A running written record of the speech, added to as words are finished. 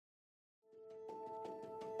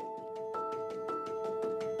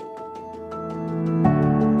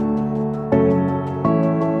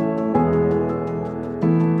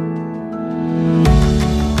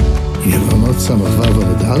Samach Vav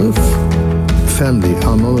Amud Aleph, family,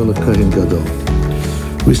 Almona LeKohen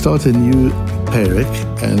Gadol. We start a new perek,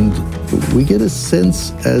 and we get a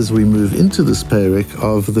sense as we move into this perek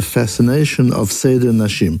of the fascination of Seder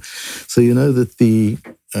Nashim. So you know that the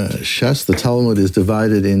Shas, the Talmud, is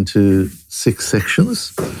divided into 6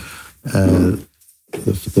 sections. The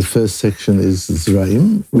first section is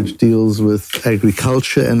Zraim, which deals with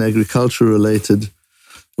agriculture and agriculture-related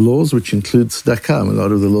laws, which include tzedakah, a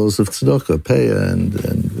lot of the laws of tzedakah, peah and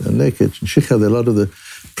neked and shichad. A lot of the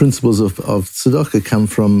principles of tzedakah come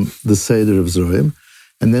from the Seder of Zraim.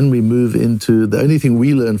 And then we move into, the only thing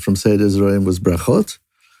we learned from Seder Zraim was brachot,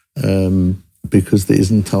 because there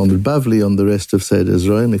isn't Talmud Bavli on the rest of Seder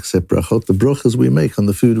Zraim except brachot, the brachas we make on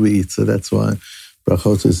the food we eat. So that's why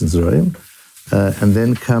brachot is in Zraim. And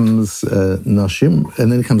then comes Nashim, and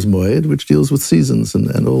then comes Moed, which deals with seasons and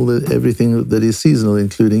everything that is seasonal,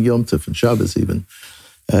 including Yom Tov and Shabbos even,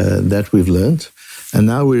 that we've learned. And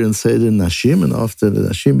now we're in Seder Nashim, and after the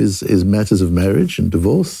Nashim is matters of marriage and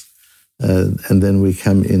divorce. And then we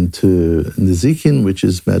come into Nezikin, which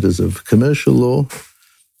is matters of commercial law,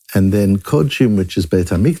 and then Kodshim, which is Beit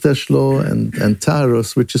HaMikdash law, and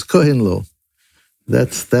Taros, which is Kohen law.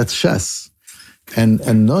 That's Shas. And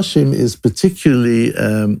Nashim is particularly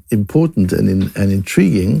important and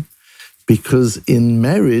intriguing because in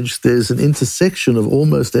marriage there's an intersection of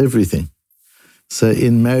almost everything. So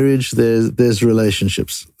in marriage there's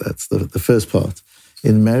relationships. That's the first part.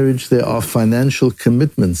 In marriage there are financial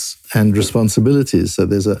commitments and responsibilities. So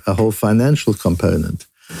there's a whole financial component.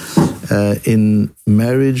 In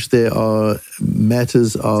marriage there are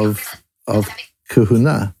matters of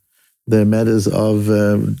kahuna. There are matters of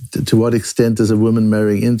to what extent is a woman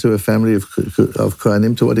marrying into a family of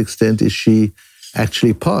Kohanim? To what extent is she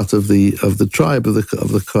actually part of the tribe of the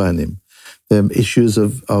Kohanim? There are issues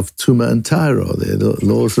of Tuma and Tahara. There are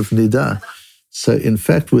laws of Nidah. So, in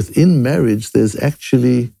fact, within marriage, there's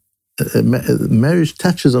actually marriage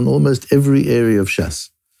touches on almost every area of Shas,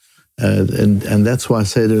 and that's why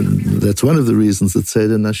that's one of the reasons that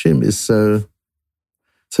Seder Nashim is so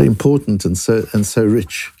important and so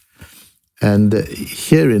rich. And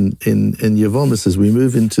here in Yevomis, as we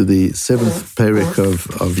move into the 7th perek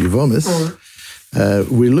of Yevomis,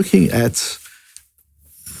 we're looking at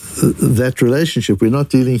that relationship. We're not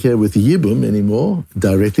dealing here with Yibum anymore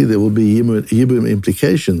directly. There will be Yibum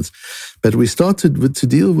implications. But we started to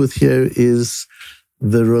deal with here is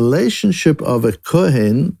the relationship of a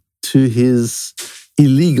Kohen to his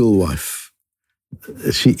illegal wife.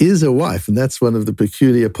 She is a wife, and that's one of the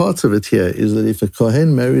peculiar parts of it here, is that if a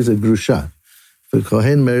Kohen marries a Grusha, if a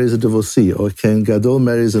Kohen marries a divorcee, or a Kohen Gadol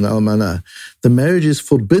marries an Almanah, the marriage is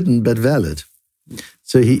forbidden but valid.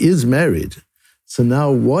 So he is married. So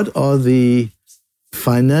now what are the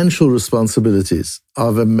financial responsibilities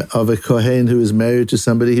of a Kohen who is married to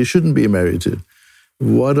somebody he shouldn't be married to?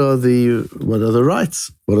 What are the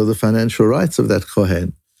rights? What are the financial rights of that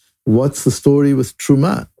Kohen? What's the story with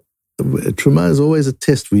Truma? Truma is always a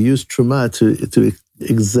test. We use Truma to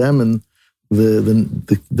examine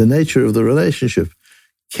the nature of the relationship.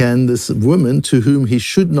 Can this woman to whom he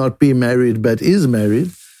should not be married but is married,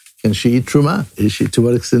 can she eat Truma? To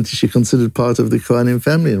what extent is she considered part of the Kohanim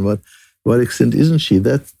family, and what extent isn't she?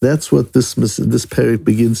 That's what this perek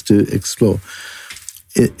begins to explore.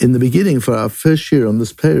 In the beginning, for our first year on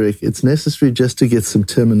this perek, it's necessary just to get some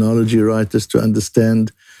terminology right, just to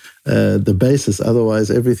understand the basis.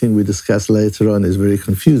 Otherwise, everything we discuss later on is very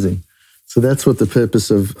confusing. So that's what the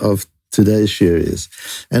purpose of today's shir is.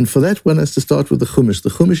 And for that, one has to start with the Chumash.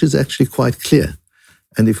 The Chumash is actually quite clear.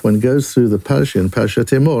 And if one goes through the Parsha and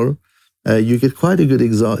Parshat Emor, you get quite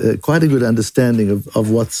a good understanding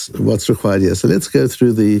of what's required here. So let's go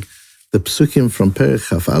through the psukim from Perek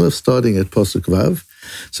Chaf Aleph, starting at Posuk Vav.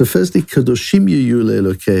 So firstly, Kadoshim Yiyu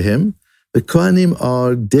Le'Elokehem. The Kohanim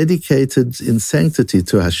are dedicated in sanctity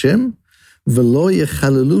to Hashem, v'lo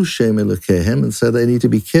yechalelu Shem Elokehem, and so they need to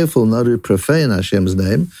be careful not to profane Hashem's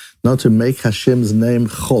name, not to make Hashem's name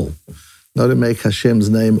chol, not to make Hashem's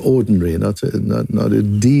name ordinary, not to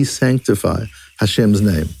de-sanctify Hashem's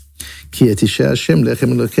name. Ki et ishe Hashem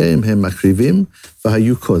lechem Elokehem hem makrivim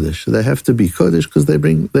v'hayu kodesh. They have to be kodesh because they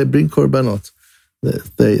bring korbanot.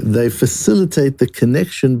 They facilitate the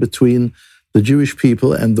connection between the Jewish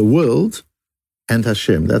people and the world and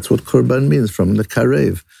Hashem. That's what Korban means from the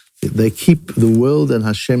Karev. They keep the world and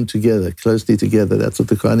Hashem together, closely together. That's what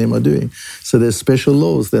the Kohanim are doing. So there's special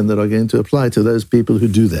laws then that are going to apply to those people who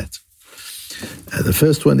do that. The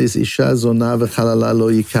first one is Isha Zonah v'chalala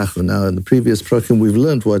lo yikachu. Now, in the previous program, we've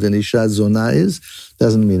learned what an Isha Zonah is.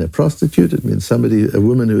 Doesn't mean a prostitute. It means a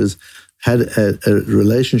woman who has had a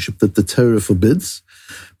relationship that the Torah forbids.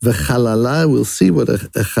 The chalala, we'll see what a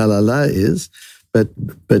chalala is, but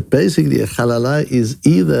basically a chalala is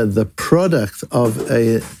either the product of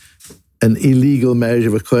an illegal marriage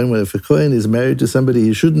of a Kohen, where if a Kohen is married to somebody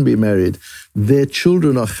he shouldn't be married, their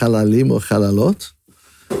children are chalalim or chalalot,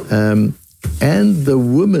 and the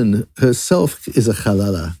woman herself is a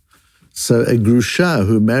chalala. So a grusha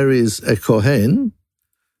who marries a Kohen,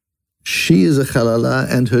 she is a chalala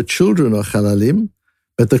and her children are chalalim,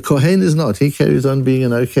 but the Kohen is not. He carries on being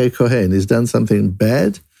an okay Kohen. He's done something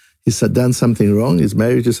bad, he's done something wrong, he's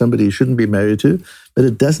married to somebody he shouldn't be married to, but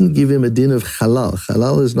it doesn't give him a din of halal.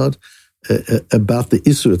 Halal is not about the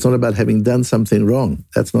issue. It's not about having done something wrong.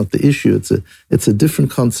 That's not the issue. It's a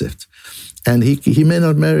different concept. And he may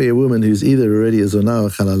not marry a woman who's either already a zonah or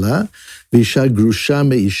halala. Visha grusha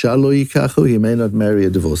meisha lo yikachu. He may not marry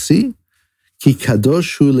a divorcee. Ki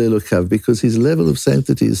kadosh hu lelokav, because his level of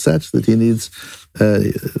sanctity is such that he needs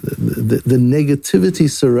the negativity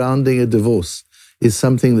surrounding a divorce is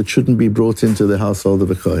something that shouldn't be brought into the household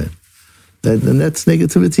of a Kohen. And that's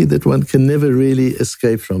negativity that one can never really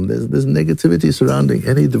escape from. There's negativity surrounding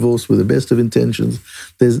any divorce with the best of intentions.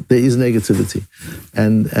 There is negativity.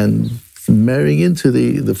 And marrying into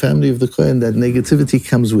the family of the Kohen, that negativity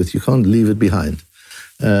comes with. You can't leave it behind.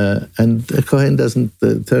 And a Kohen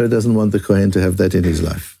the Torah doesn't want the Kohen to have that in his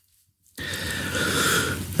life.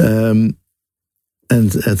 And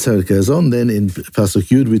so it goes on. Then in Pasuk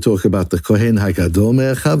Yud, we talk about the Kohen HaGadol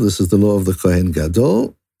Me'achav. This is the law of the Kohen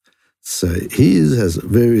Gadol. So he has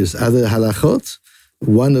various other halachot.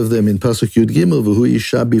 One of them in Pasuk Yud Gimel, V'hu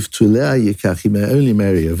isha b'ftulea yikach. He may only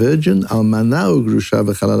marry a virgin. Almana u'grusha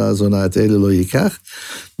v'chalala zona et ele lo yikach.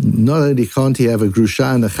 Not only can't he have a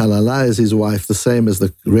grusha and a chalala as his wife, the same as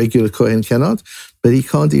the regular Kohen cannot, but he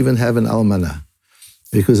can't even have an almana.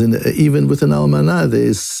 Because even with an almana, there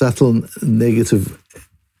is subtle negative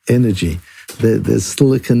energy. There's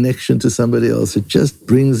still a connection to somebody else. It just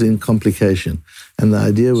brings in complication. And the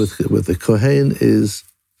idea with the Kohen is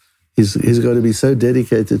he's got to be so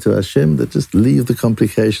dedicated to Hashem that just leave the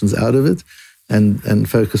complications out of it and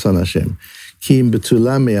focus on Hashem. Ki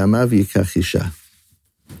betula me'amav yikach isha.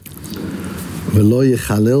 V'lo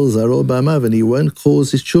yechalel zaro b'amav, and he won't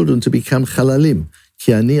cause his children to become chalalim.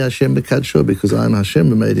 Ki ani Hashem b'kadsho, because I am Hashem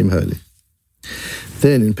who made him holy.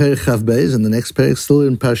 Then in Perek Chav Beis, in the next Perek, still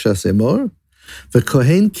in Parshas Emor, the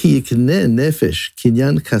Kohen ki yikneh nefesh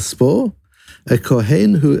kinyan kaspo, a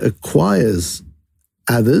Kohen who acquires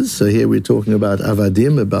others. So here we're talking about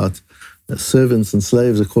avadim, about servants and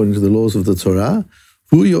slaves according to the laws of the Torah.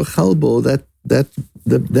 Hu yochal bo, that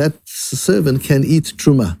servant can eat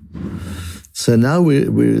truma. So now we're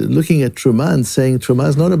looking at truma and saying truma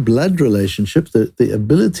is not a blood relationship. The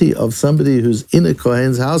ability of somebody who's in a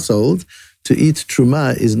Kohen's household to eat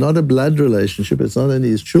truma is not a blood relationship. It's not only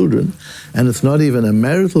his children, and it's not even a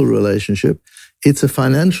marital relationship. It's a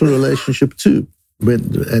financial relationship too.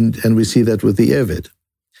 And we see that with the Eved.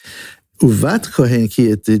 Uvat Kohen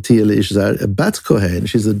ki tiyeh leishzar, a bat Kohen,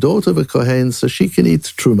 she's the daughter of a Kohen, so she can eat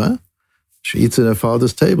truma. She eats at her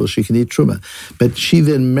father's table, she can eat truma. But she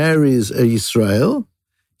then marries a Yisrael,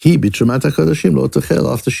 he be trumat HaKadoshim lo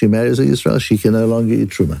techel. After she marries a Yisrael, she can no longer eat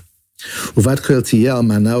truma. Uvat Kohen tiyeh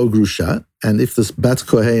almana u'grusha, and if this bat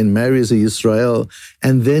Kohen marries a Yisrael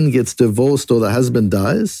and then gets divorced or the husband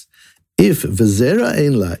dies, if v'zera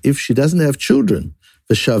ein la, if she doesn't have children,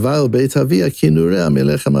 v'shavar beit avia ki nureh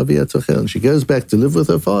melechem avia tochel, and she goes back to live with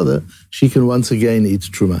her father, she can once again eat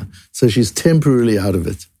truma. So she's temporarily out of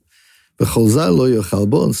it. V'cholzar lo yochal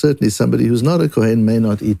bo, and certainly somebody who's not a Kohen may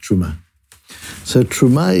not eat truma. So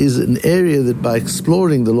truma is an area that by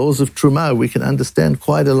exploring the laws of truma, we can understand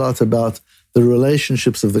quite a lot about the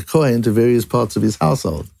relationships of the Kohen to various parts of his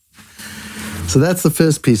household. So that's the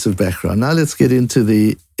first piece of background. Now let's get into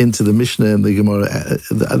the Mishnah and the Gemara.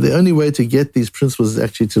 The only way to get these principles is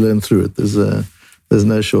actually to learn through it. There's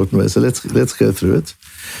no short way. So let's go through it.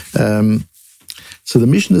 So the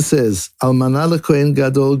Mishnah says, Almana leKohen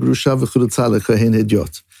Gadol grusha v'chulutza leKohen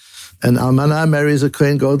Hedyot. An almana marries a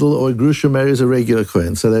Kohen Gadol, or a grusha marries a regular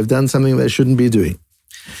Kohen. So they've done something they shouldn't be doing.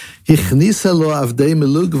 Hichnisa lo avdei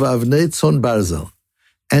melug v'avnei tzon barzel.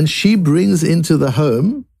 And she brings into the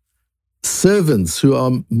home servants who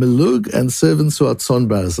are melug and servants who are tzon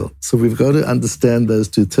barzel. So we've got to understand those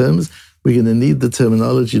two terms. We're going to need the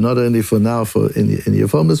terminology not only for now, for in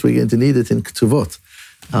Yevamos, we're going to need it in Ketuvot.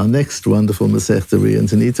 Our next wonderful Masechta, we're going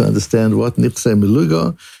to need to understand what nichsei melug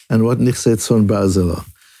are and what nichsei tzon barzel are.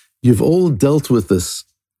 You've all dealt with this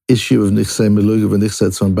issue of nichsei melug and nichsei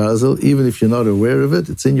tzon barzel. Even if you're not aware of it,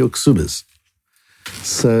 it's in your ksubas.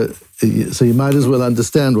 So you might as well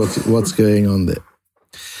understand what's going on there.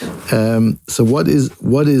 So what is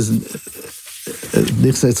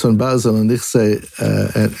Nichse Tzon Barzel and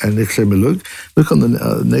Nichse Melug. Look on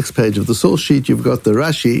the next page of the source sheet. You've got the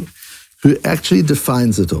Rashi, who actually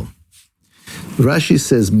defines it all. Rashi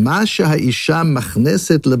says, "Ma she'ha'isha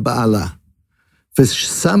machneset leba'ala,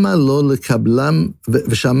 v'shama lo lekablam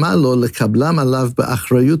alav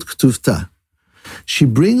be'achrayut ktuvta." She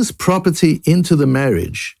brings property into the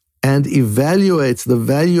marriage and evaluates the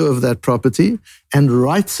value of that property and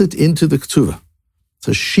writes it into the ketuvah.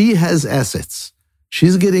 So she has assets.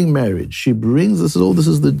 She's getting married. She brings, this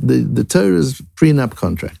is the Torah's prenup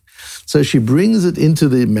contract. So she brings it into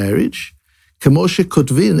the marriage. Kamoshe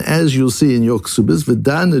kotvin, as you'll see in your ksubas,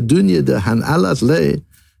 v'dan dunya de hanalat le,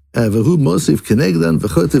 v'hu mosif kenegdan,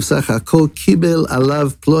 v'chotiv sacha kol kibel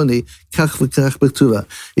alav ploni, kach v'kach b'ktuva.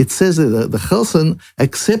 It says that the chelson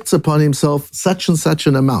accepts upon himself such and such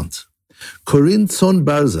an amount. Korin tzon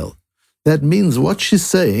barzel. That means what she's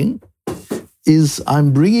saying is,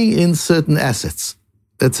 I'm bringing in certain assets.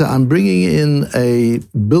 I'm bringing in a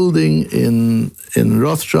building in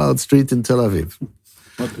Rothschild Street in Tel Aviv.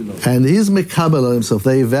 And he's mekabel on himself.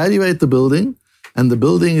 They evaluate the building, and the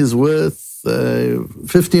building is worth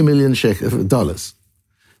 $50 million.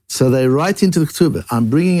 So they write into the ketubah,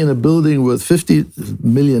 I'm bringing in a building worth $50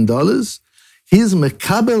 million. He's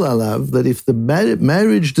mekabel alav that if the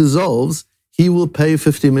marriage dissolves, he will pay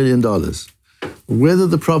 $50 million. Whether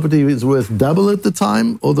the property is worth double at the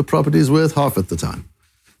time or the property is worth half at the time.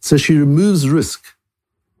 So she removes risk.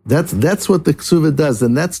 That's what the ksuva does,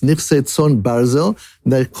 and that's nichse tzon barzel.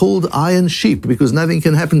 They're called iron sheep because nothing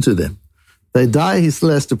can happen to them. They die, he still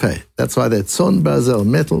has to pay. That's why they're tzon barzel,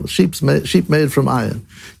 metal, sheep made from iron.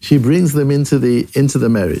 She brings them into the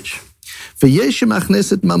marriage. And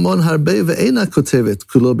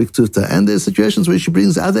there's situations where she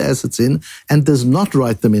brings other assets in and does not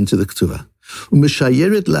write them into the ketuvah.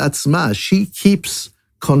 She keeps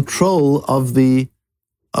control of the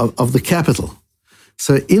capital.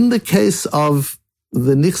 So in the case of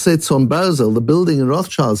the Nichse Tzon Barzel, the building in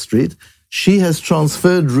Rothschild Street, she has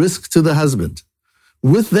transferred risk to the husband.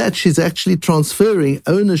 With that, she's actually transferring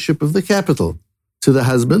ownership of the capital to the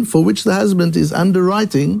husband, for which the husband is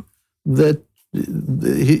underwriting that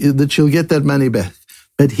she'll get that money back.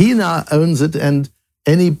 But he now owns it, and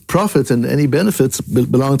any profit and any benefits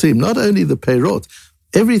belong to him. Not only the peyrot,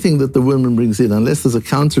 everything that the woman brings in, unless there's a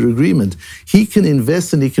counter agreement, he can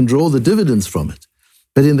invest and he can draw the dividends from it.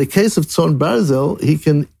 But in the case of Tzon Barzel, he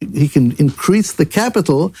can increase the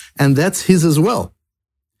capital, and that's his as well.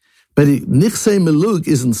 But Nichse Melug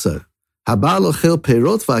isn't so. Habal ochel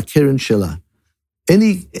peyrot va'keren shela.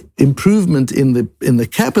 Any improvement in the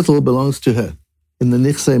capital belongs to her, in the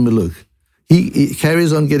Nichse Melug. He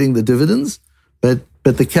carries on getting the dividends, but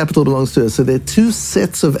the capital belongs to her. So there are two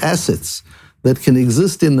sets of assets that can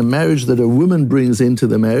exist in the marriage that a woman brings into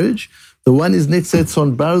the marriage. The one is Nichse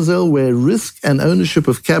Tzon Barzel, where risk and ownership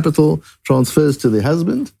of capital transfers to the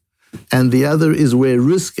husband, and the other is where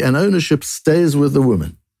risk and ownership stays with the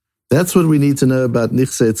woman. That's what we need to know about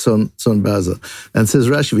Nichse Tzon Barzel. And says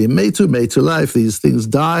Rashi, made to life, these things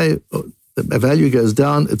die, the value goes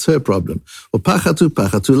down, it's her problem. Or pachatu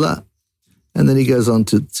la. And then he goes on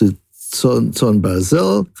to Tzon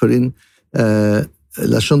Barzel, Korin,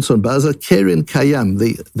 Lashon Tzon Barzel, Keren Kayam,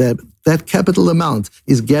 that capital amount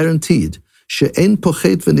is guaranteed. She'en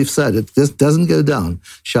pochet v'nifsad, it just doesn't go down.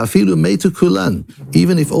 She'afilu meitu kulan,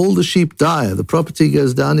 even if all the sheep die, the property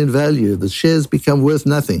goes down in value, the shares become worth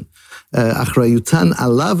nothing. Achrayutan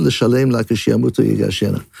alav l'shalem la'kashiyamutu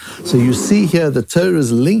yigashena. So you see here the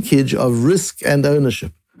Torah's linkage of risk and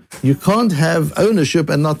ownership. You can't have ownership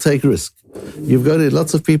and not take risk. You've got it.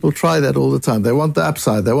 Lots of people try that all the time. They want the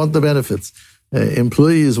upside. They want the benefits.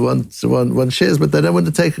 Employees want shares, but they don't want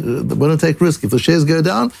to take risk. If the shares go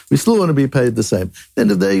down, we still want to be paid the same. At the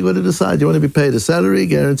end of the day, you've got to decide. You want to be paid a salary,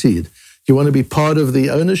 guaranteed. You want to be part of the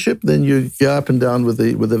ownership, then you go up and down with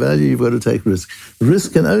the value. You've got to take risk.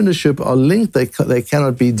 Risk and ownership are linked. They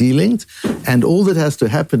cannot be delinked. And all that has to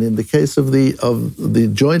happen in the case of the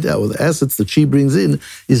joint or the assets that she brings in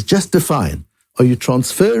is just define. Are you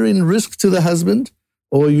transferring risk to the husband,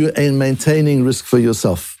 or are you maintaining risk for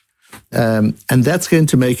yourself? And that's going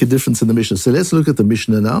to make a difference in the Mishnah. So let's look at the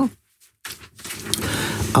Mishnah now.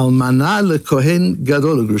 Almana lekohen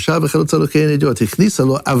gadol grusha v'chelotza lekohen idiot ichnisa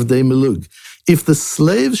lo avdei melug. If the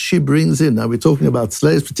slaves she brings in, now we're talking about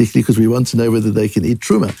slaves particularly because we want to know whether they can eat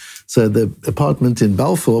truma. So the apartment in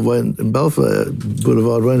Balfour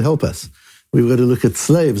Boulevard won't help us. We've got to look at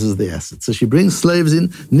slaves as the asset. So she brings slaves in,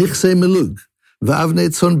 nichse melug v'avnei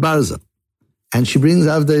tzon barzel, and she brings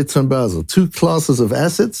avdei tzon barzel, two classes of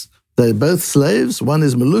assets. They're both slaves. One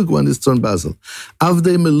is melug, one is tzon barzel.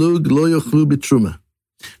 Avdei melug lo yochlu b'truma.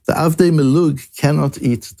 The Avdei Melug cannot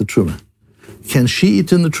eat the Truma. Can she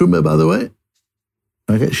eat in the Truma, by the way?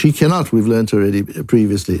 Okay, she cannot. We've learned already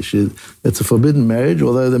previously. It's a forbidden marriage.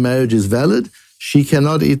 Although the marriage is valid, she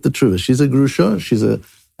cannot eat the Truma. She's a Grusha,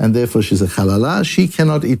 and therefore she's a Halala. She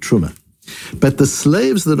cannot eat Truma. But the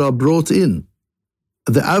slaves that are brought in,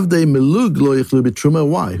 the Avdei Melug lo yichlu b'Truma,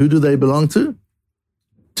 why? Who do they belong to?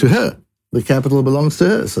 To her. The capital belongs to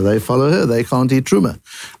her, so they follow her. They can't eat Truma.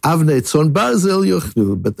 Avnei Tzon Barzel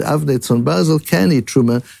yochlu, but the Avnei Tzon Barzel can eat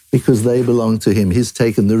Truma because they belong to him. He's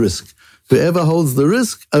taken the risk. Whoever holds the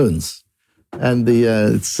risk owns. And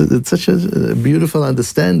it's such a beautiful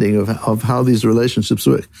understanding of how these relationships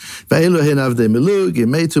work. Melug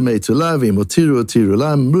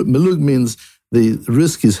means the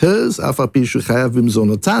risk is hers.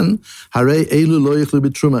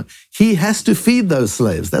 He has to feed those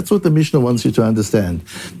slaves. That's what the Mishnah wants you to understand.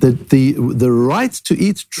 That the right to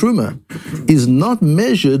eat truma is not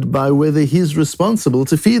measured by whether he's responsible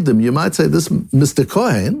to feed them. You might say this Mr.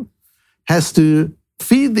 Kohen has to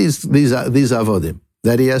feed these avodim,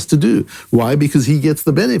 that he has to do. Why? Because he gets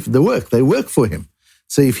the benefit, the work. They work for him.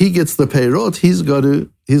 So if he gets the peyrot, he's got to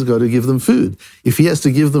give them food. If he has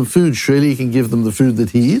to give them food, surely he can give them the food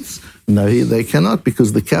that he eats. No, they cannot,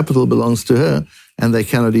 because the capital belongs to her, and they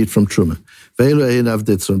cannot eat from truma. Son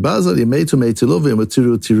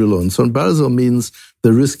Barzel means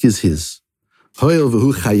the risk is his.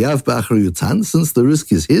 Since the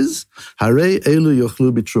risk is his,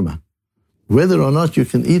 whether or not you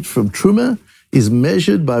can eat from truma is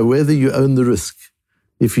measured by whether you own the risk.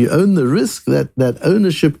 If you own the risk, that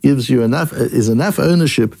ownership gives you enough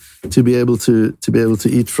ownership to be able to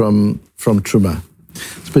eat from truma.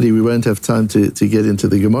 It's pity we won't have time to get into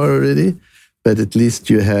the Gemara already, but at least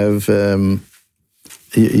you have some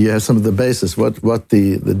of the basis, what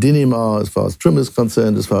the dinim are as far as truma is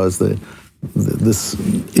concerned, as far as this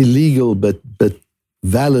illegal but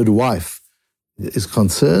valid wife is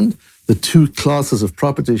concerned. The two classes of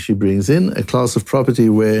property she brings in, a class of property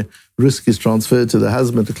where risk is transferred to the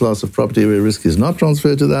husband, a class of property where risk is not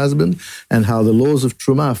transferred to the husband, and how the laws of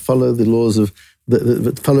Truma follow the laws of,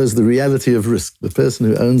 follows the reality of risk. The person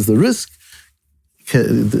who owns the risk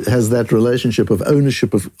has that relationship of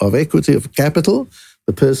ownership of equity, of capital.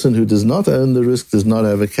 The person who does not own the risk does not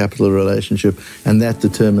have a capital relationship, and that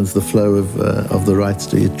determines the flow of the rights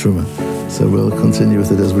to eat Truma. So we'll continue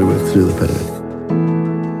with it as we work through the perek.